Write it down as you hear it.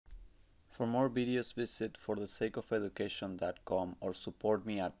For more videos, visit forthesakeofeducation.com or support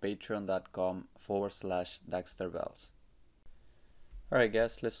me at patreon.com/DaxterBells. Alright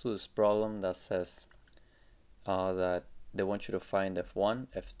guys, let's do this problem that says that they want you to find F1,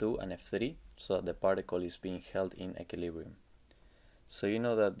 F2, and F3 so that the particle is being held in equilibrium. So you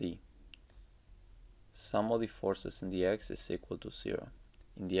know that the sum of the forces in the x is equal to 0.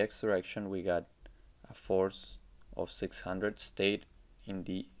 In the x direction we got a force of 600 stayed in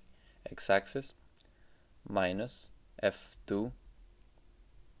the x-axis minus F2,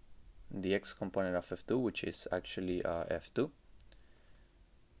 the x component of F2, which is actually F2,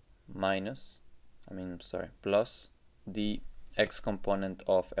 plus the x component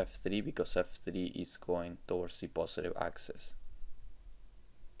of F3, because F3 is going towards the positive axis,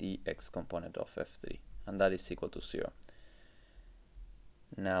 the x component of F3, and that is equal to 0.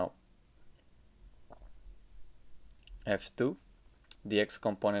 Now F2, the x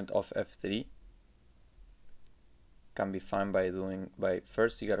component of F3, can be found by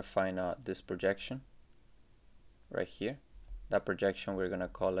first you gotta find this projection right here. That projection, we're gonna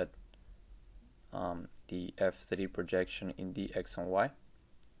call it the F3 projection in the x and y,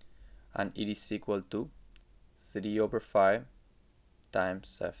 and it is equal to 3/5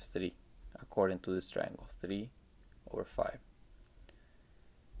 times F3 according to this triangle, 3/5,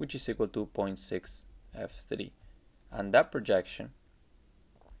 which is equal to 0.6 F3, and that projection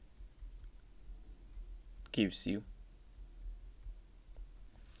gives you,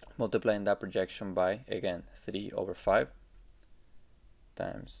 multiplying that projection by, again, 3/5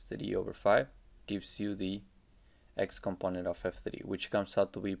 times 3/5 gives you the x component of F3, which comes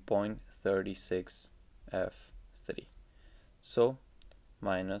out to be 0.36 F3. So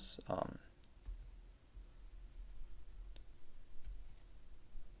minus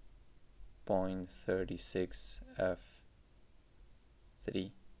 0.36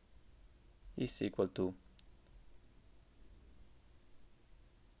 F3 is equal to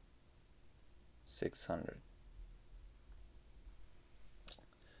 600.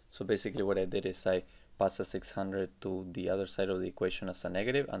 So basically what I did is I passed the 600 to the other side of the equation as a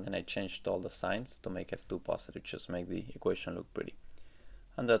negative, and then I changed all the signs to make F2 positive, just make the equation look pretty.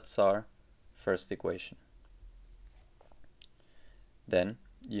 And that's our first equation. Then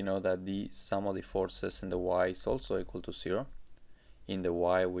you know that the sum of the forces in the y is also equal to 0. In the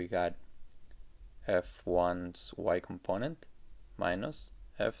y we got F1's y component minus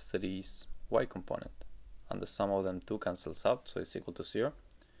F3's y component, and the sum of them two cancels out, so it's equal to 0.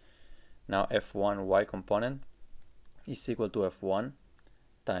 Now F1 y component is equal to F1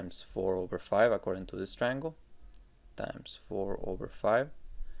 times 4/5 according to this triangle, times 4/5,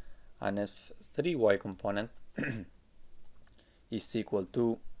 and F3 y component is equal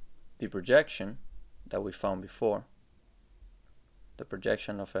to the projection that we found before, the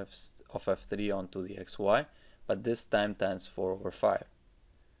projection of F3 onto the xy, but this time times 4/5,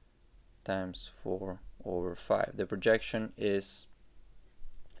 times 4/5. The projection is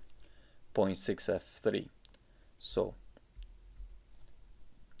 0.6 F3. So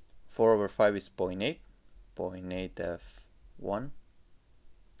 4/5 is 0.8, 0.8 F1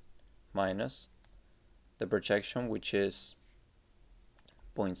 minus the projection, which is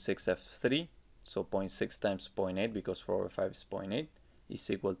 0.6 F3. So 0.6 times 0.8, because 4/5 is 0.8, is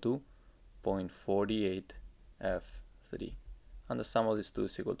equal to 0.48 F3. And the sum of these two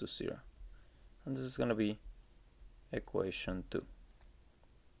is equal to 0. And this is going to be equation 2.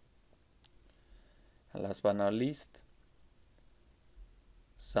 And last but not least,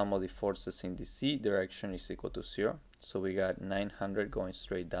 sum of the forces in the z direction is equal to 0. So we got 900 going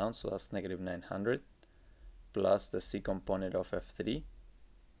straight down, so that's negative 900, plus the z component of F3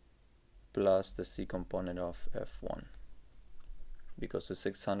 plus the z component of F1, because the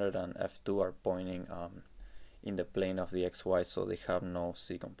 600 and F2 are pointing in the plane of the xy, so they have no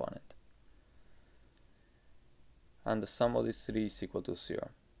z component. And the sum of these three is equal to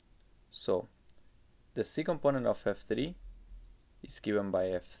 0. So the z component of F3 is given by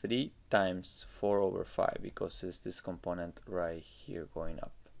F3 times 4/5, because it's this component right here going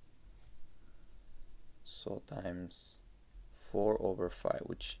up. So times 4/5,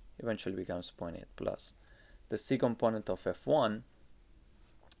 which eventually becomes 0.8, plus the z component of F1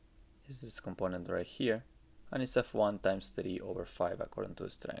 is this component right here, and it's F1 times 3/5 according to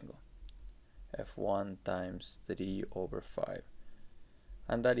this triangle. F1 times 3/5,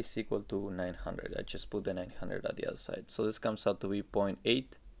 and that is equal to 900. I just put the 900 at the other side. So this comes out to be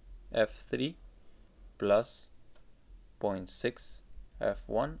 0.8 F3 plus 0.6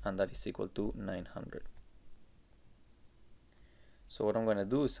 F1, and that is equal to 900. So what I'm going to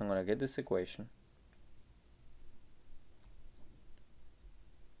do is I'm going to get this equation,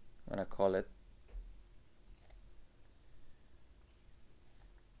 gonna call it.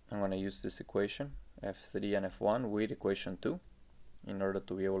 I'm gonna use this equation, F3 and F1 with equation 2 in order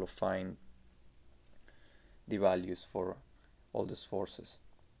to be able to find the values for all these forces.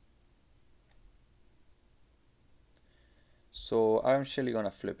 So I'm actually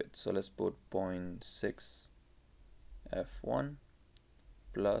gonna flip it. So let's put 0.6 F1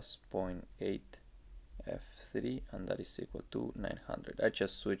 plus 0.8 F3, and that is equal to 900. I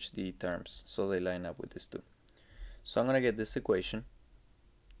just switched the terms so they line up with this two. So I'm gonna get this equation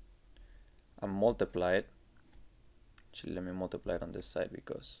and multiply it. Actually, let me multiply it on this side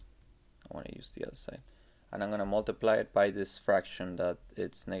because I want to use the other side. And I'm going to multiply it by this fraction that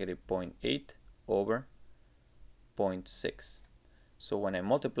it's negative 0.8 over 0.6. So when I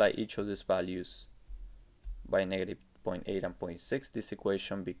multiply each of these values by negative 0.8 and 0.6, this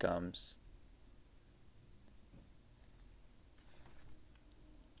equation becomes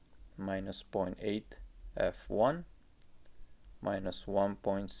minus 0.8 F1 minus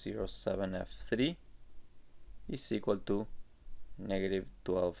 1.07 F3 is equal to negative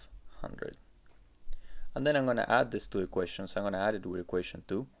 1200. And then I'm going to add these two equations. I'm going to add it with equation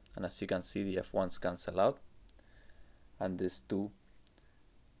 2, and as you can see, the F1s cancel out, and these two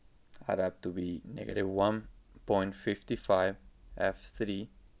add up to be negative 1.55 F3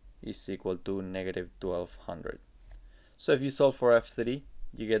 is equal to negative 1200. So if you solve for F3,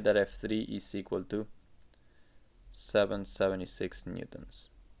 you get that F3 is equal to 776 newtons.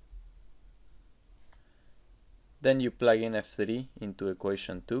 Then you plug in F3 into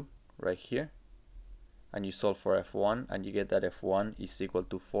equation 2 right here, and you solve for F1, and you get that F1 is equal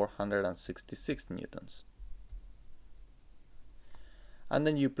to 466 newtons. And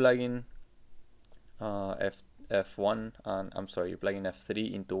then you plug in F1, and I'm sorry, you plug in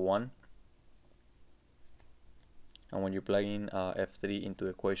F3 into 1, and when you plug in F3 into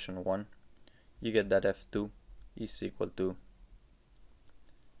equation 1, you get that F2 is equal to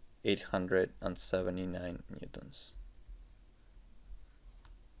 879 newtons.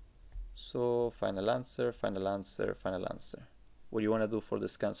 So final answer, final answer, final answer. What you want to do for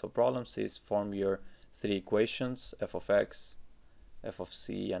this kinds of problems is form your three equations, f of x, f of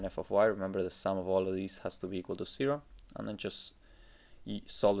c, and f of y. Remember, the sum of all of these has to be equal to 0, and then just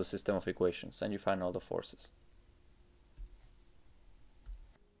solve the system of equations and you find all the forces.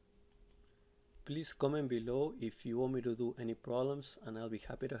 Please comment below if you want me to do any problems, and I'll be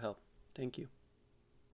happy to help. Thank you.